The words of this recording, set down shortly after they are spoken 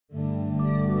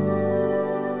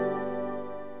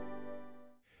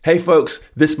Hey folks,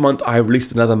 this month I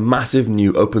released another massive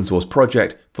new open source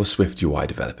project for SwiftUI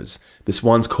developers. This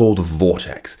one's called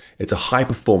Vortex. It's a high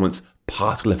performance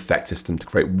particle effect system to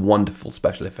create wonderful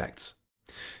special effects.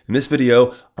 In this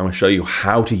video, I'm going to show you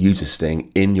how to use this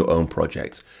thing in your own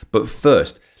projects. But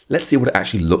first, let's see what it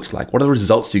actually looks like. What are the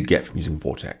results you get from using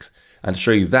Vortex? And to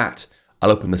show you that,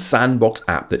 I'll open the Sandbox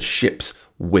app that ships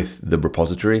with the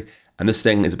repository. And this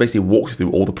thing is basically walks you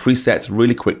through all the presets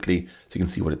really quickly so you can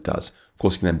see what it does. Of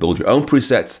course, you can then build your own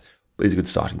presets, but these are good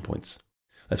starting points.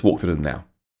 Let's walk through them now.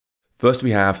 First,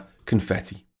 we have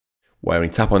confetti, where when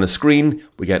you tap on the screen,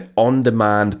 we get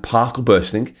on-demand particle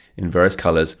bursting in various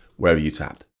colors wherever you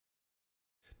tapped.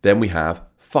 Then we have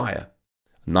fire.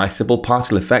 A nice simple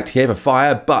particle effect here for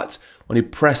fire, but when you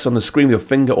press on the screen with your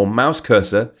finger or mouse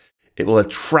cursor, it will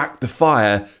attract the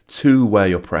fire to where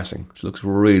you're pressing, which looks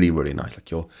really, really nice,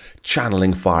 like you're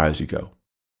channeling fire as you go.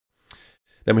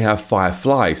 Then we have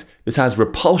fireflies. This has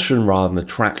repulsion rather than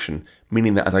attraction,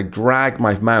 meaning that as I drag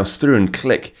my mouse through and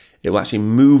click, it will actually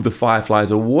move the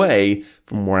fireflies away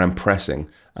from where I'm pressing,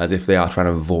 as if they are trying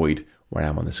to avoid where I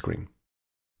am on the screen.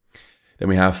 Then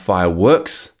we have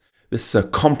fireworks. This is a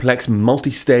complex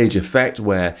multi-stage effect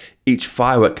where each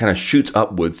firework kind of shoots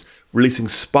upwards, releasing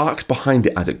sparks behind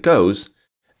it as it goes.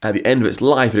 At the end of its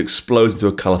life, it explodes into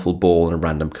a colorful ball in a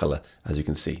random color, as you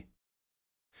can see.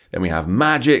 Then we have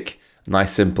magic.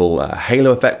 Nice simple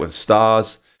halo effect with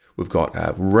stars. We've got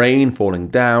rain falling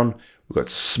down. We've got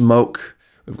smoke.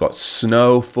 We've got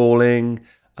snow falling.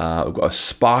 We've got a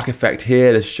spark effect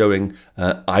here that's showing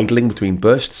idling between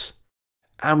bursts.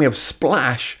 And we have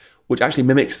splash, which actually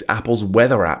mimics Apple's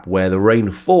weather app where the rain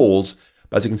falls,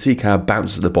 but as you can see, kind of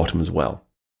bounces at the bottom as well.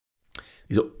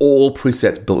 These are all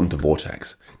presets built into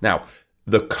Vortex. Now,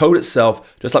 the code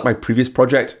itself, just like my previous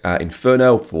project,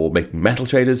 Inferno, for making metal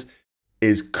shaders,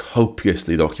 is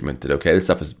copiously documented, okay? This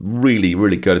stuff is really,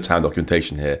 really good at time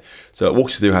documentation here. So it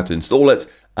walks you through how to install it,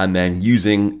 and then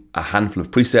using a handful of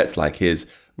presets like here's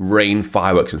rain,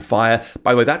 fireworks, and fire.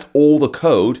 By the way, that's all the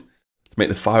code to make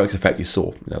the fireworks effect you saw.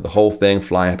 You know, the whole thing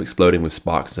flying up, exploding with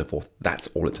sparks and so forth. That's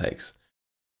all it takes.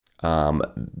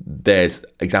 There's an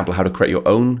example of how to create your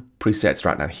own presets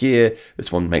right now here.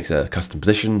 This one makes a custom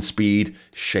position, speed,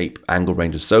 shape, angle,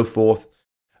 range, and so forth.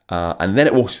 And then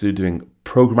it walks you through doing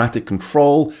programmatic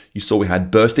control. You saw we had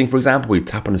bursting, for example, where you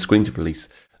tap on the screen to release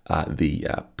the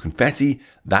confetti.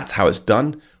 That's how it's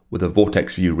done with a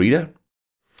Vortex View reader.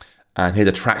 And here's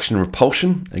attraction and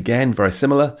repulsion. Again, very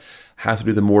similar. How to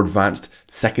do the more advanced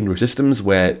secondary systems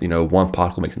where, you know, one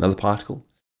particle makes another particle.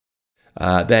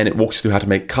 Then it walks you through how to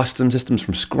make custom systems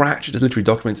from scratch. It just literally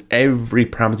documents every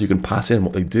parameter you can pass in and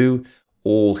what they do,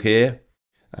 all here,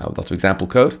 with lots of example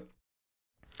code.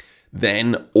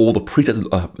 Then all the presets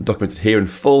are documented here in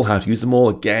full, how to use them all.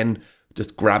 Again,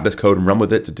 just grab this code and run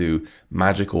with it to do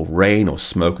magic or rain or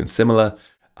smoke and similar.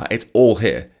 It's all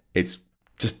here. It's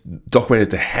just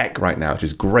documented to heck right now, which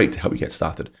is great to help you get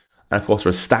started. And of course, there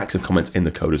are stacks of comments in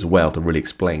the code as well to really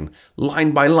explain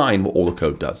line by line what all the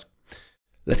code does.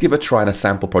 Let's give it a try in a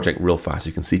sample project real fast so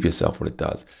you can see for yourself what it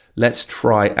does. Let's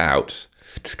try out,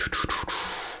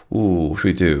 what should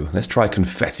we do? Let's try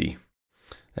confetti.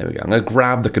 There we go. I'm going to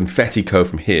grab the confetti code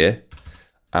from here.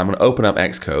 I'm going to open up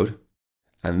Xcode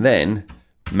and then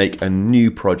make a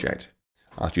new project.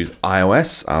 I'll choose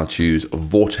iOS. I'll choose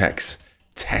Vortex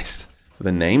Test for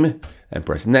the name and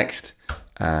press Next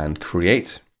and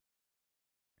Create.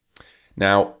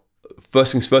 Now,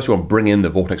 first things first, we want to bring in the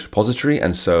Vortex repository.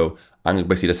 And so I'm going to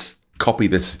basically just copy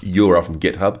this URL from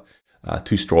GitHub,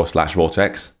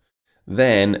 /Vortex.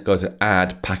 Then go to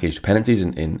Add Package Dependencies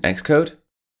in Xcode.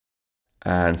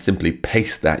 And simply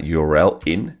paste that URL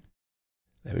in.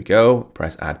 There we go.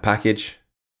 Press Add Package.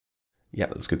 Yeah,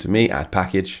 that looks good to me. Add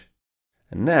Package.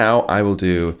 And now I will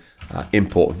do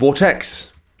import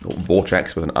Vortex, or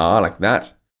Vortex with an R like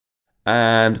that,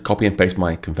 and copy and paste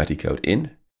my confetti code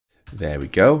in. There we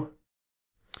go.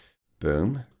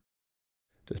 Boom.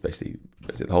 Just basically,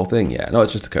 is it the whole thing? Yeah, no,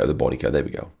 it's just the code, the body code. There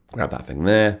we go. Grab that thing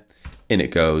there. In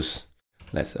it goes.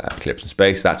 Let's clear up some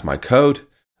space. That's my code.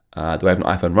 Do I have an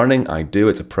iPhone running? I do.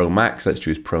 It's a Pro Max. Let's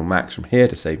choose Pro Max from here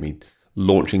to save me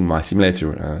launching my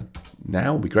simulator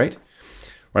now. Would be great.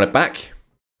 Run it back.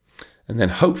 And then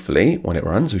hopefully when it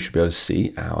runs, we should be able to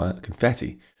see our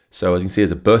confetti. So as you can see,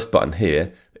 there's a burst button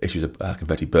here that issues a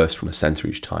confetti burst from the center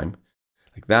each time.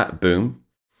 Like that, boom.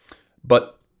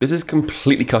 But this is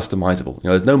completely customizable. You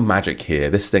know, there's no magic here.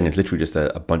 This thing is literally just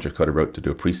a bunch of code I wrote to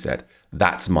do a preset.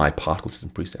 That's my particle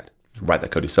system preset. Just write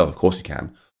that code yourself, of course you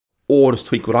can. Or just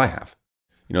tweak what I have.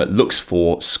 You know, it looks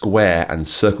for square and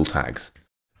circle tags,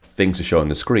 things to show on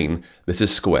the screen. This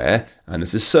is square and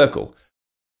this is circle.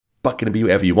 but can be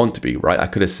whatever you want to be, right? I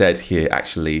could have said here,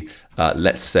 actually,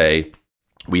 let's say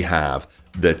we have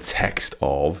the text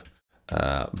of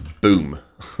boom,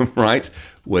 right?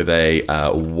 With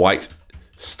a white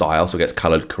style, so it gets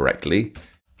colored correctly.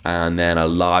 And then a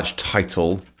large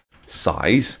title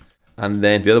size. And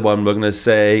then the other one, we're going to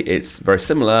say it's very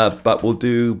similar, but we'll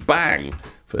do bang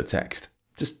for the text.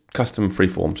 Just custom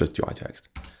freeform SwiftUI text.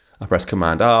 I'll press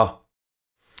Command R.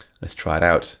 Let's try it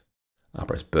out. I'll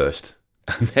press burst.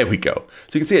 And there we go.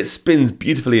 So you can see it spins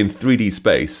beautifully in 3D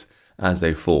space as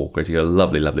they fall, creating a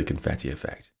lovely, lovely confetti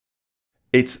effect.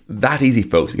 It's that easy,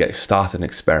 folks, to get started and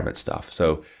experiment stuff.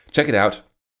 So check it out.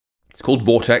 It's called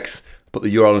Vortex. Put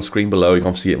the URL on the screen below. You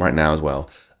can see it right now as well.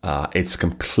 It's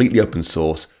completely open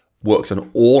source, works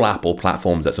on all Apple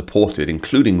platforms that support it,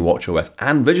 including watchOS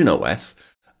and visionOS.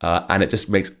 And it just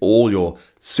makes all your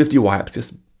SwiftUI apps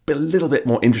just a little bit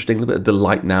more interesting, a little bit of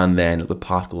delight now and then, a little bit of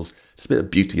particles, just a bit of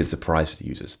beauty and surprise for the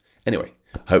users. Anyway,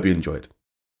 I hope you enjoyed.